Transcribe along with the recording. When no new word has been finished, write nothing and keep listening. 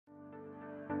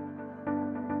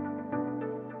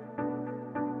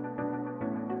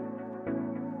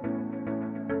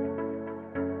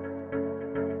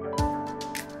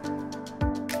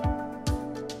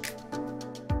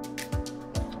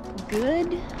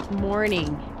Good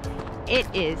morning. It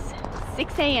is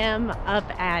 6 a.m. up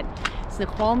at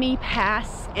Snoqualmie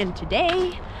Pass, and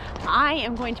today I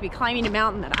am going to be climbing a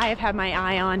mountain that I have had my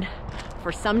eye on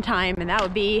for some time, and that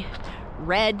would be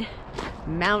Red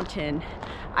Mountain.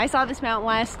 I saw this mountain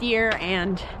last year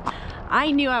and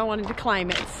I knew I wanted to climb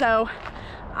it, so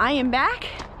I am back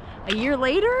a year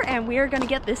later and we are going to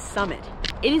get this summit.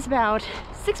 It is about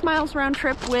 6 miles round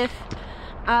trip with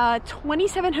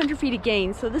 2,700 feet of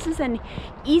gain, so this is an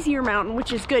easier mountain,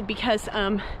 which is good because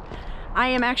I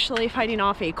am actually fighting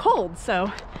off a cold, so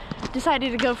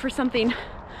decided to go for something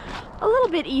a little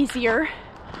bit easier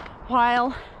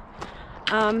while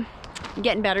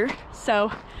getting better.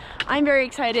 So I'm very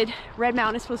excited. Red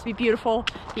Mountain is supposed to be beautiful.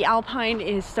 The alpine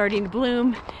is starting to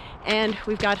bloom and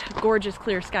we've got gorgeous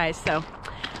clear skies, so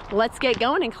let's get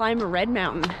going and climb a Red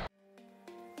Mountain.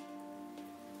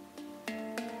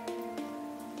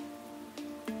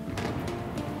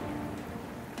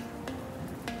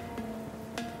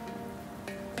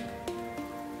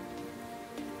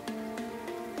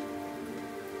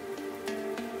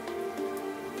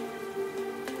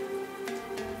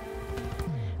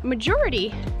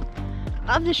 Majority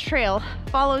of this trail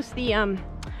follows the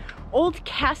old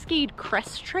Cascade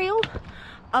Crest Trail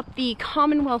up the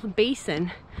Commonwealth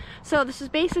Basin. So this is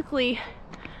basically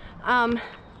on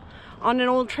an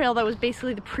old trail that was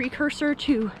basically the precursor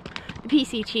to the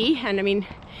PCT, and I mean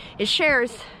it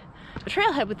shares a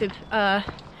trailhead with the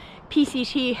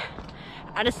PCT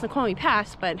out of Snoqualmie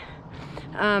Pass, but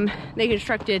they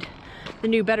constructed the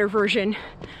new better version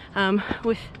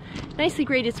with nicely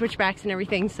graded switchbacks and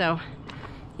everything, so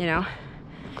you know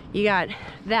you got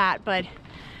that, but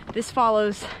this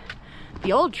follows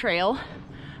the old trail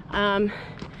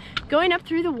going up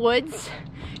through the woods.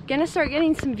 Gonna start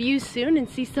getting some views soon and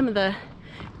see some of the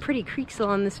pretty creeks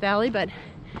along this valley, but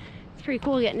it's pretty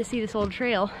cool getting to see this old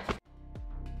trail.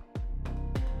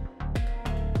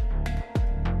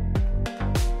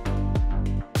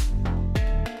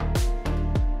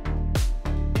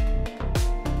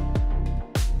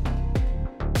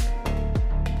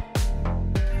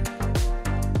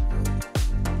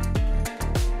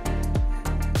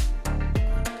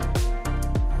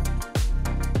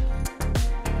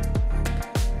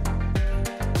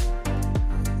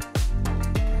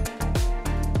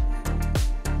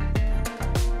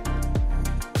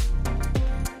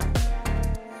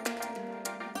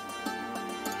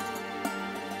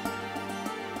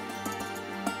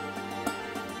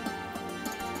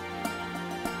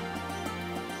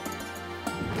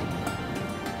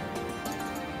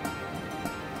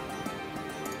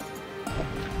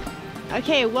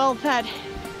 Okay, well, that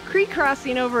creek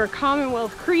crossing over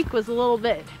Commonwealth Creek was a little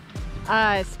bit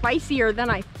spicier than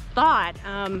I thought.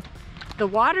 The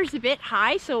water's a bit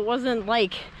high, so it wasn't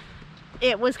like,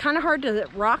 it was kind of hard to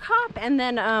rock hop, and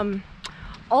then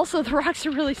also the rocks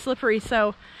are really slippery,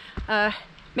 so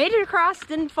made it across,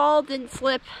 didn't fall, didn't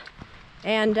slip,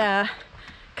 and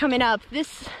coming up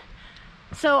this,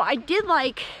 so I did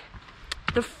like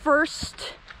the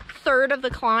first third of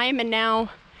the climb, and now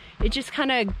it just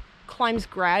kind of climbs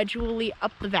gradually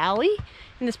up the valley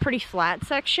in this pretty flat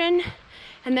section,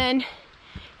 and then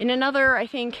in another, I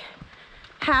think,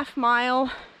 half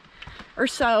mile or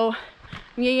so,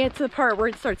 I'm gonna get to the part where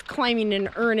it starts climbing in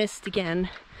earnest again,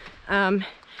 and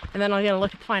then I'll get a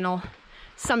look at the final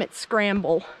summit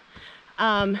scramble.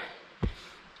 And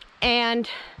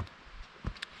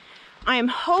I am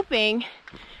hoping,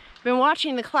 I've been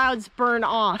watching the clouds burn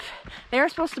off. They're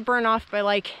supposed to burn off by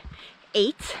like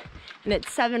 8, and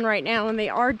it's 7 right now, and they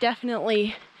are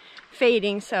definitely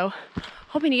fading, so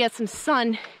hoping to get some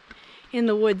sun in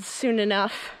the woods soon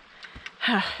enough.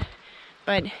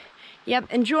 But yep,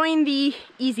 enjoying the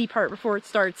easy part before it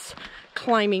starts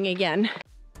climbing again.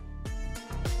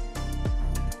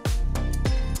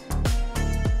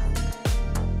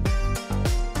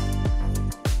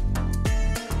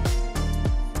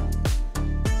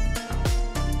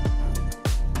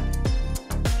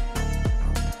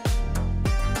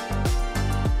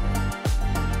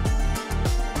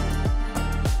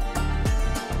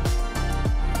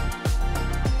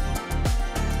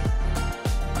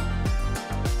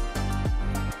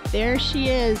 There she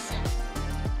is,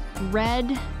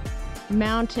 Red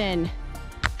Mountain.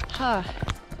 Huh.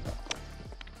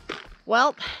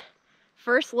 Well,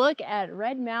 first look at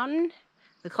Red Mountain.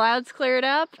 The clouds cleared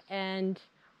up and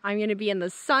I'm gonna be in the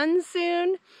sun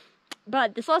soon,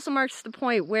 but this also marks the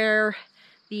point where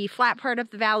the flat part of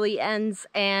the valley ends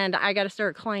and I gotta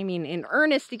start climbing in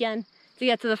earnest again to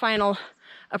get to the final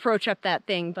approach up that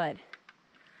thing. But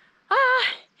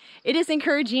it is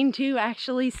encouraging to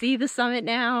actually see the summit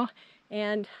now,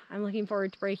 and I'm looking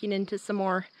forward to breaking into some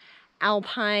more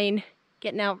alpine,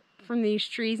 getting out from these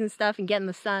trees and stuff and getting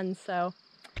the sun. So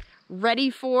ready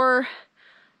for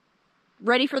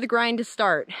the grind to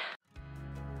start.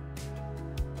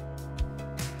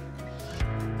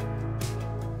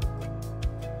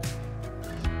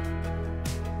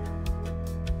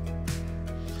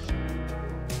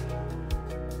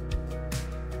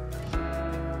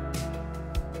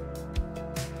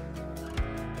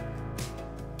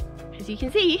 As you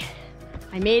can see,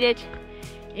 I made it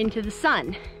into the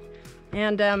sun,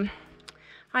 and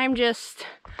I'm just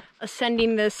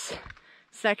ascending this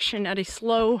section at a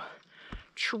slow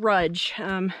trudge.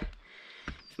 If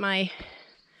my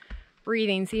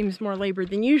breathing seems more labored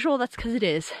than usual, that's because it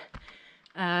is.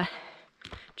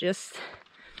 Just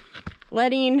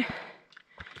letting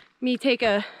me take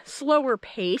a slower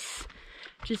pace,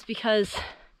 just because,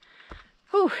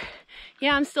 whew,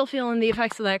 yeah, I'm still feeling the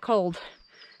effects of that cold.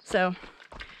 So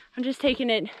I'm just taking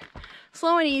it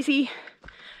slow and easy,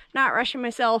 not rushing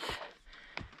myself.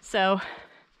 So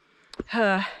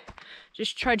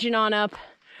just trudging on up.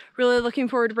 Really looking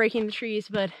forward to breaking the trees,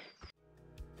 but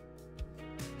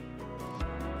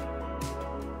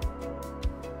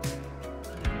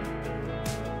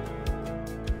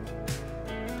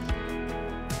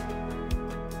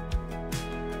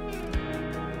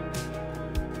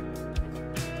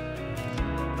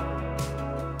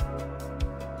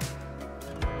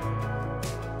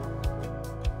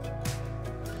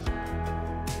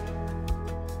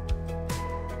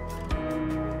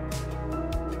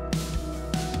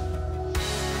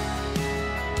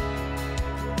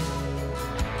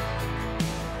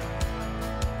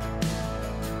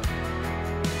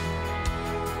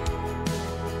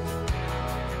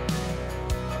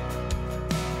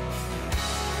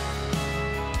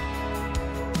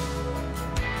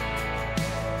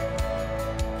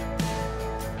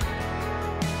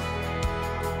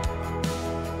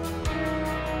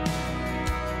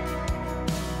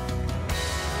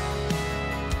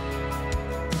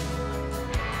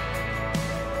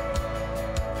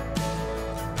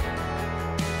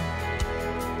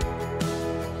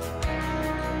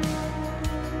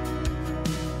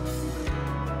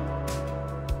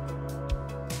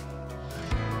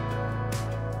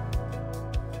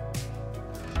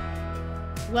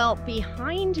well,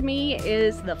 behind me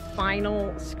is the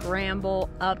final scramble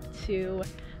up to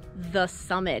the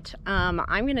summit. I'm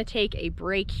gonna take a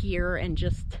break here and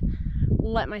just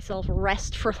let myself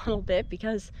rest for a little bit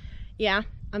because, yeah,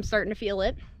 I'm starting to feel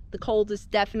it. The cold is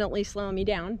definitely slowing me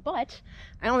down, but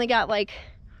I only got like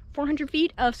 400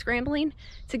 feet of scrambling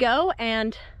to go,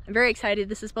 and I'm very excited.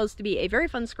 This is supposed to be a very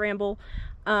fun scramble.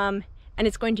 And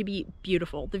it's going to be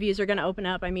beautiful. The views are going to open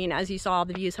up. I mean, as you saw,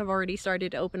 the views have already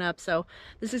started to open up. So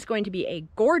this is going to be a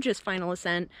gorgeous final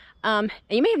ascent. And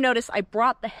you may have noticed I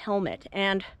brought the helmet.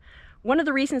 And one of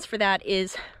the reasons for that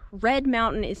is Red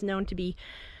Mountain is known to be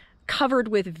covered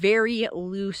with very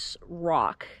loose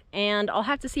rock. And I'll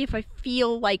have to see if I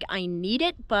feel like I need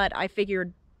it, but I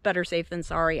figured better safe than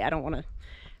sorry. I don't want to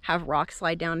have rocks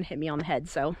slide down and hit me on the head.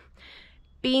 So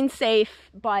being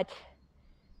safe, but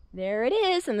there it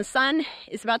is, and the sun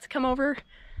is about to come over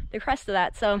the crest of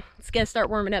that, so it's gonna start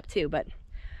warming up too. But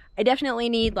I definitely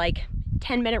need like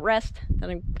 10-minute rest, then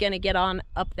I'm gonna get on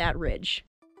up that ridge.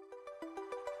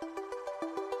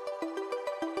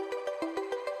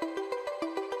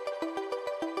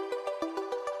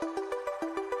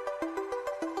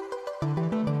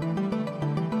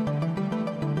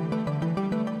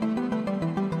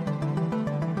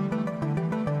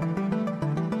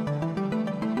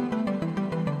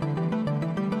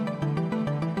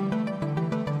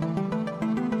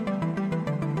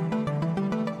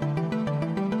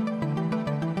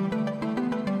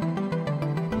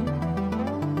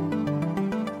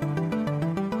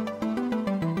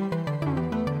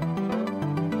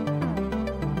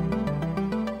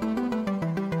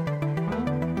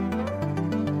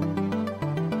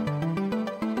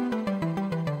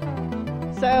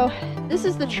 So this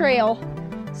is the trail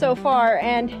so far,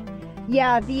 and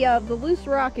yeah, the loose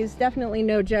rock is definitely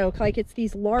no joke. Like, it's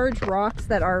these large rocks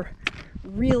that are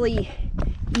really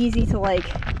easy to, like,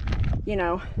 you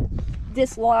know,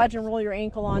 dislodge and roll your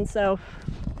ankle on. So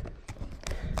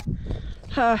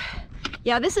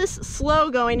yeah, this is slow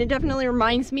going. It definitely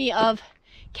reminds me of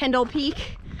Kendall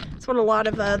Peak. That's what a lot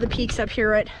of the peaks up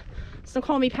here at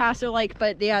Snoqualmie Pass are like,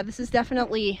 but yeah, this is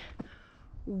definitely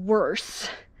worse.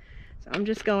 So I'm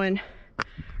just going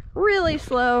really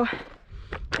slow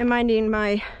and minding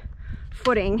my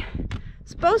footing.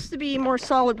 It's supposed to be more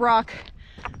solid rock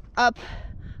up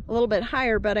a little bit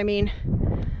higher, but I mean,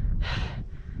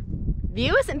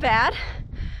 view isn't bad.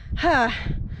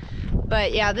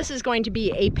 But yeah, this is going to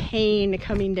be a pain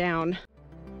coming down.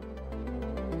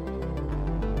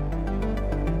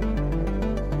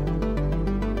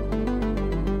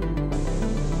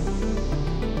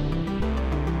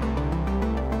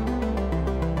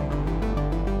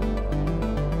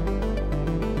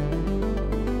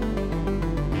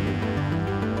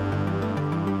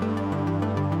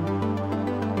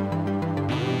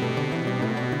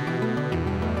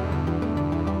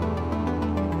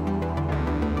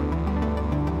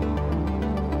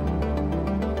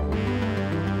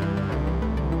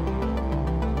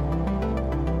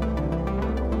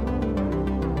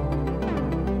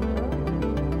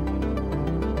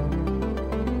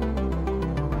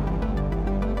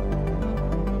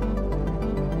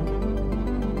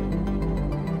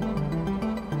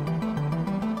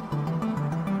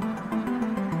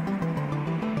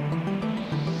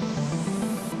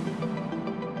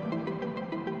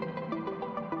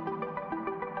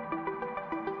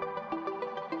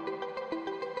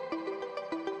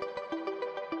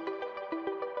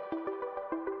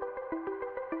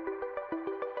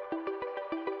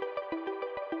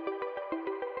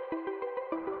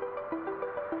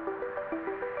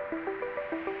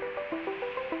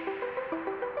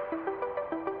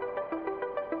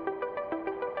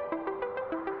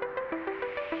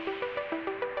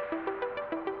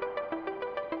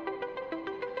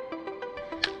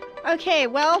 Okay,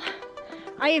 well,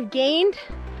 I have gained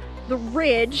the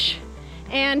ridge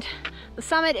and the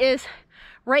summit is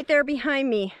right there behind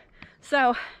me.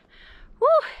 So, whoo,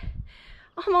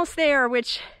 almost there,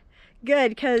 which good,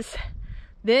 because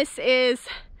this is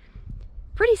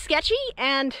pretty sketchy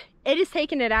and it is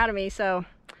taking it out of me. So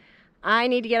I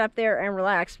need to get up there and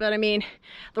relax. But I mean,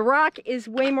 the rock is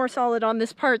way more solid on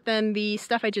this part than the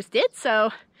stuff I just did,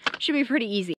 so it should be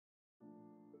pretty easy.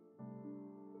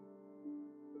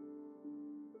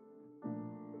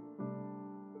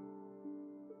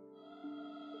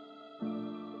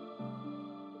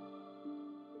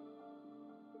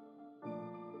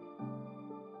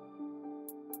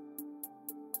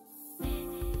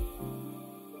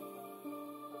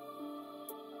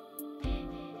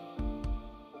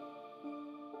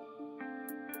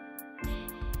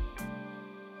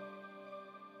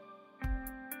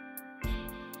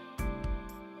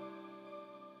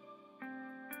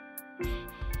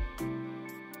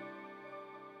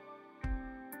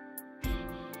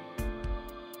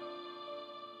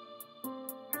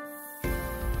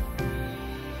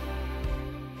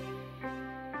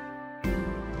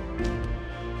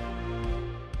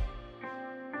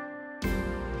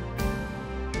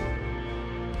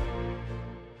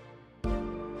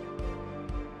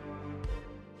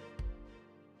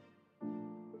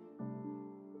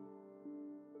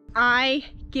 I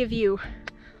give you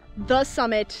the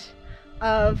summit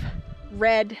of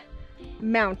Red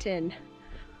Mountain.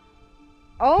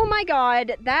 Oh my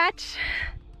God,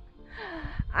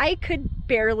 I could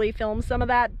barely film some of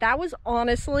that. That was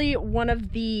honestly one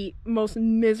of the most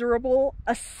miserable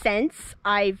ascents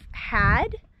I've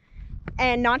had.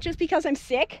 And not just because I'm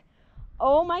sick.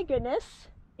 Oh my goodness.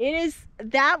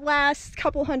 That last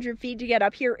couple hundred feet to get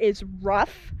up here is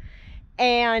rough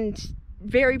and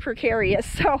very precarious.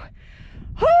 So,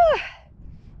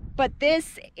 but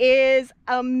this is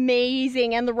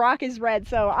amazing and the rock is red.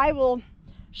 So I will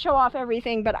show off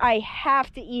everything, but I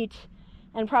have to eat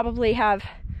and probably have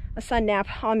a sun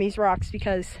nap on these rocks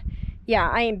because yeah,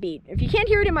 I am beat. If you can't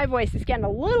hear it in my voice, it's getting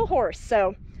a little hoarse.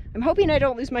 So I'm hoping I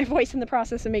don't lose my voice in the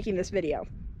process of making this video.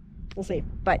 We'll see.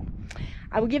 But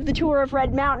I will give the tour of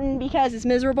Red Mountain because as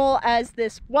miserable as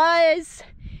this was,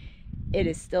 it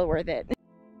is still worth it.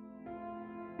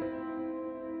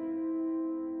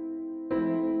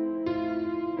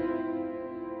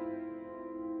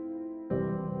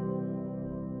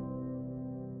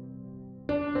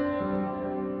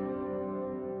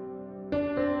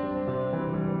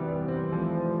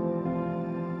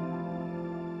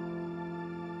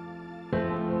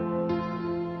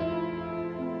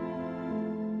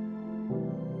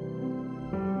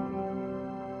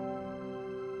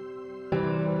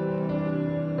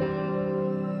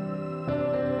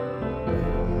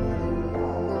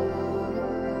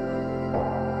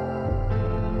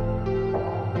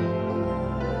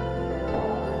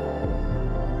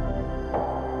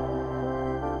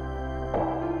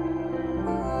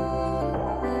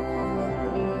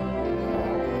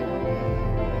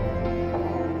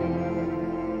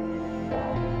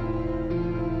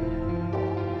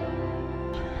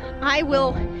 I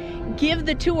will give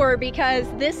the tour because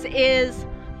this is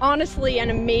honestly an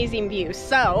amazing view.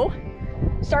 So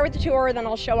start with the tour, then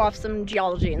I'll show off some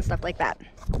geology and stuff like that.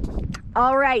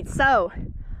 All right, so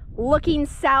looking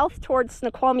south towards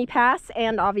Snoqualmie Pass,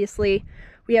 and obviously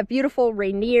we have beautiful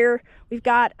Rainier. We've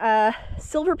got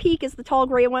Silver Peak is the tall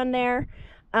gray one there,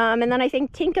 and then I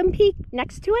think Tinkham Peak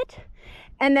next to it.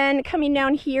 And then coming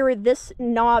down here, this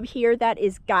knob here, that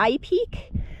is Guy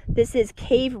Peak. This is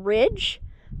Cave Ridge.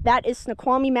 That is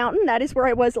Snoqualmie Mountain. That is where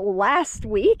I was last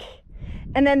week.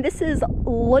 And then this is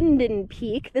London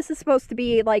Peak. This is supposed to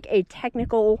be like a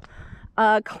technical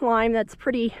climb that's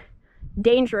pretty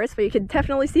dangerous, but you can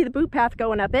definitely see the boot path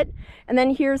going up it. And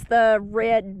then here's the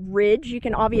Red Ridge. You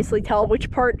can obviously tell which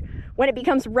part when it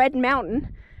becomes Red Mountain.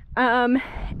 And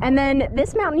then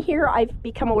this mountain here I've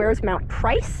become aware is Mount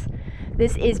Price.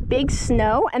 This is Big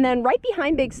Snow, and then right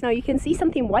behind Big Snow you can see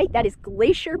something white. That is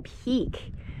Glacier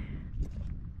Peak.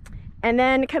 And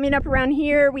then coming up around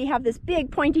here we have this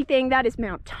big pointy thing. That is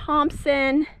Mount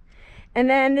Thompson. And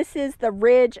then this is the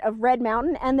ridge of Red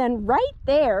Mountain, and then right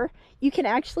there you can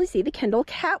actually see the Kendall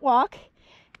Catwalk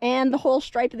and the whole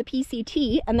stripe of the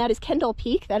PCT, and that is Kendall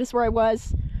Peak. That is where I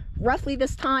was roughly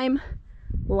this time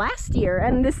last year,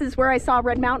 and this is where I saw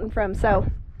Red Mountain from. So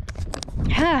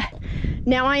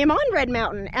now I am on Red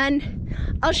Mountain, and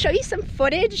I'll show you some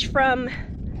footage from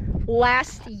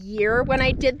last year when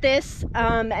I did this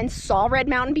and saw Red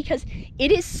Mountain, because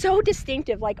it is so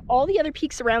distinctive. Like all the other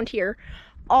peaks around here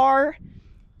are,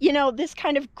 you know, this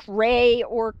kind of gray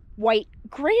or white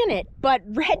granite, but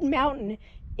Red Mountain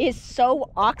is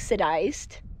so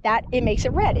oxidized that it makes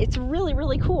it red. It's really,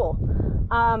 really cool.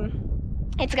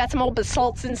 It's got some old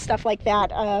basalts and stuff like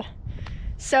that.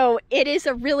 So it is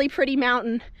a really pretty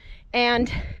mountain,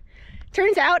 and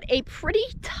turns out a pretty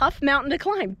tough mountain to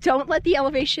climb. Don't let the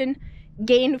elevation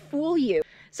gain fool you.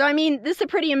 So I mean, this is a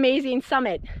pretty amazing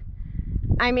summit.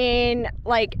 I mean,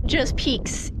 like, just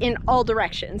peaks in all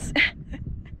directions.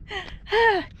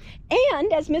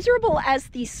 And as miserable as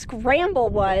the Scramble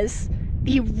was,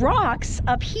 the rocks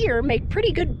up here make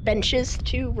pretty good benches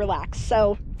to relax.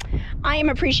 So I am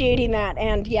appreciating that,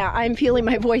 and yeah, I'm feeling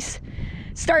my voice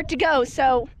start to go.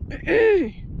 So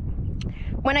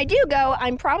when I do go,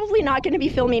 I'm probably not going to be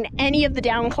filming any of the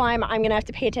down climb. I'm going to have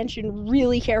to pay attention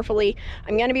really carefully.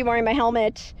 I'm going to be wearing my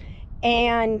helmet,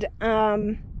 and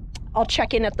I'll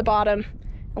check in at the bottom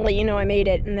and let you know I made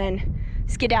it, and then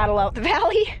skedaddle out the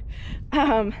valley.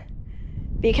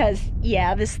 Because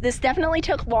yeah, this definitely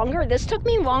took longer. This took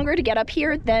me longer to get up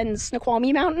here than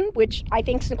Snoqualmie Mountain, which I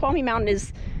think Snoqualmie Mountain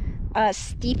is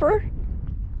steeper,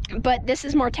 but this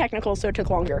is more technical, so it took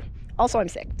longer. Also, I'm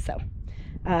sick, so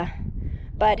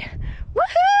but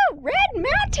woohoo, Red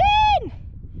Mountain!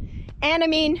 And I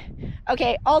mean,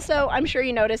 okay, also I'm sure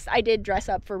you noticed I did dress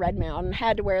up for Red Mountain.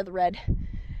 Had to wear the red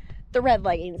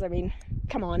leggings. I mean,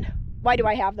 come on, why do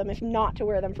I have them if not to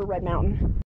wear them for Red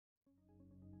Mountain?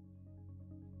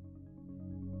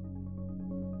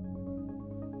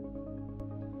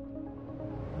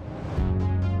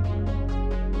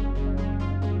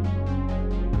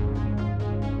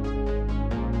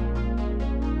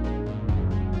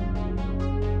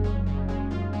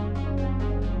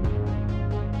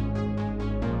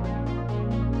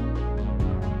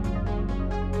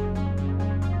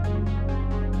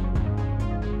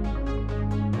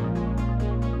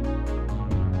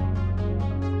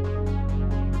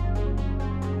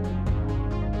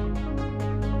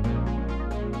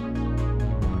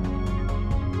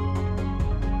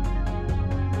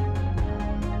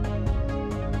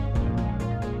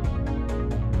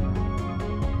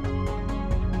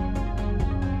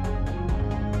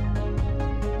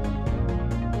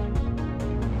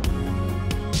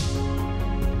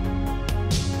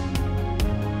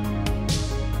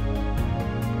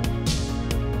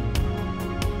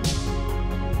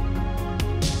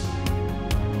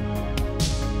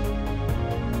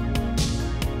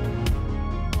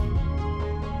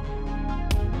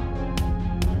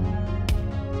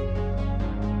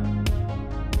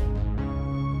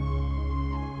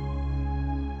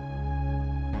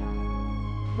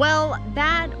 Well,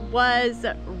 that was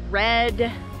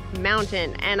Red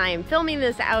Mountain, and I am filming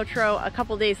this outro a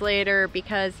couple days later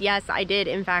because yes, I did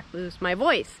in fact lose my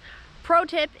voice. Pro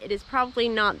tip, it is probably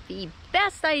not the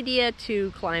best idea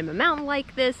to climb a mountain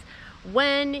like this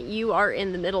when you are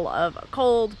in the middle of a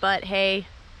cold, but hey,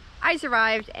 I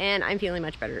survived and I'm feeling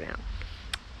much better now.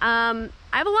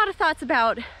 I have a lot of thoughts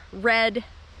about Red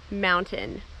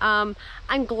Mountain.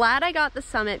 I'm glad I got the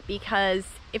summit because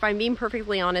if I'm being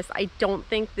perfectly honest, I don't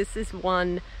think this is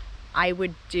one I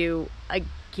would do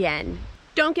again.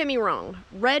 Don't get me wrong,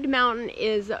 Red Mountain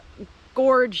is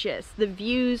gorgeous. The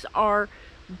views are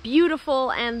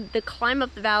beautiful and the climb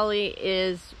up the valley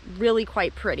is really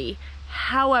quite pretty.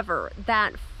 However,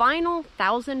 that final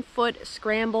 1,000-foot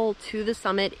scramble to the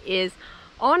summit is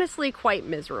honestly quite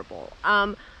miserable.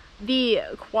 The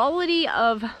quality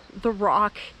of the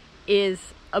rock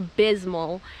is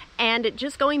abysmal, and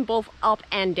just going both up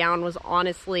and down was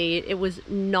honestly, it was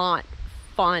not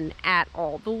fun at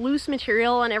all. The loose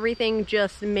material and everything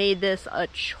just made this a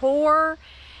chore,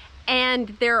 and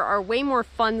there are way more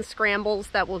fun scrambles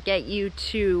that will get you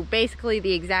to basically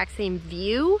the exact same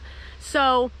view.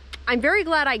 So I'm very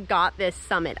glad I got this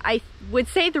summit. I would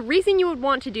say the reason you would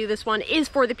want to do this one is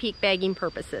for the peak bagging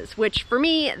purposes, which for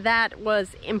me, that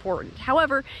was important.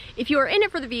 However, if you are in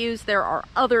it for the views, there are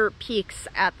other peaks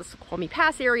at the Snoqualmie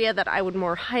Pass area that I would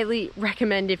more highly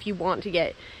recommend if you want to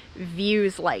get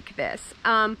views like this.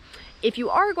 If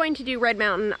you are going to do Red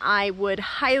Mountain, I would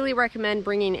highly recommend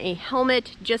bringing a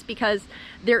helmet, just because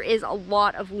there is a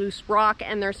lot of loose rock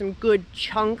and there's some good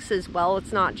chunks as well.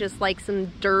 It's not just like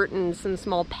some dirt and some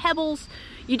small pebbles.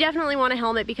 You definitely want a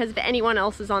helmet, because if anyone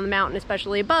else is on the mountain,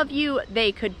 especially above you,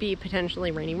 they could be potentially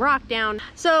raining rock down.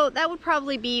 So that would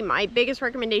probably be my biggest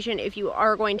recommendation if you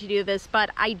are going to do this,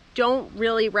 but I don't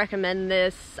really recommend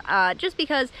this just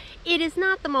because it is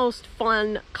not the most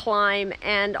fun climb,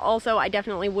 and also I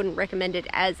definitely wouldn't recommend it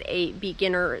as a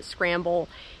beginner scramble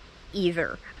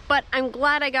either. But I'm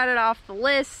glad I got it off the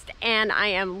list, and I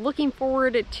am looking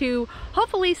forward to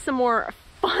hopefully some more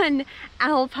fun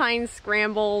alpine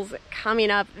scrambles coming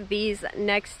up these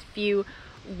next few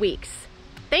weeks.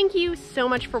 Thank you so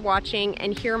much for watching,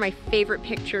 and here are my favorite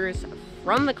pictures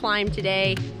from the climb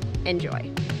today.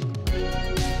 Enjoy.